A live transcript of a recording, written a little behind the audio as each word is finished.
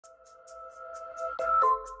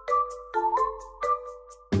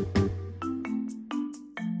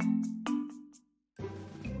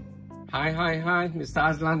Hi,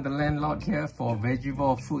 Mr. Aslan, the landlord here for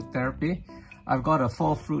Vegivore Food Therapy. I've got a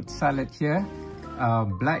 4-fruit salad here,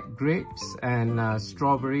 black grapes and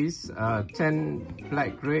strawberries, 10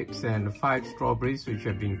 black grapes and 5 strawberries which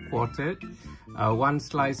have been quartered, 1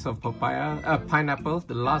 slice of pineapple,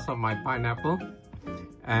 the last of my pineapple,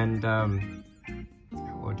 and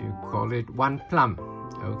what do you call it, 1 plum.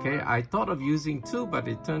 Okay, I thought of using 2, but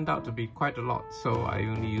it turned out to be quite a lot, so I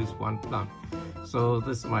only used 1 plum. So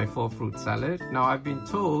this is my 4-fruit salad. Now I've been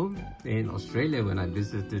told in Australia when I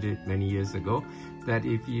visited it many years ago that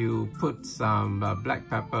if you put some black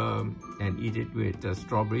pepper and eat it with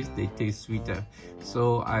strawberries, they taste sweeter.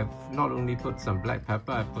 So I've not only put some black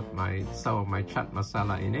pepper, I put some of my Chaat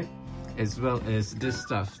Masala in it, as well as this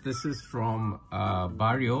stuff. This is from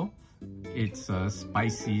Bario. It's a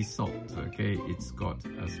spicy salt, okay? It's got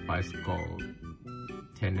a spice called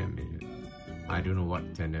Tenem in it. I don't know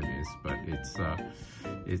what Tenem is, but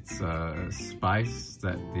it's a spice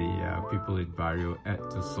that the people in Bario add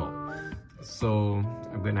to salt. So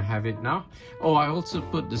I'm gonna have it now. Oh, I also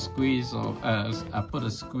put a squeeze of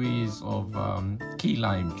key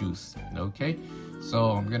lime juice. Okay,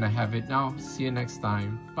 so I'm gonna have it now. See you next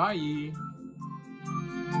time. Bye.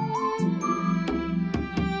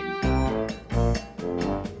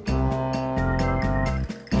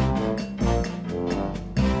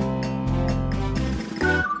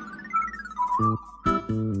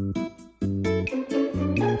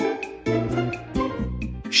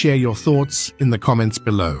 Share your thoughts in the comments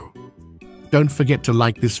below. Don't forget to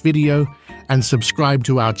like this video and subscribe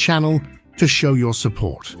to our channel to show your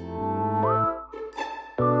support.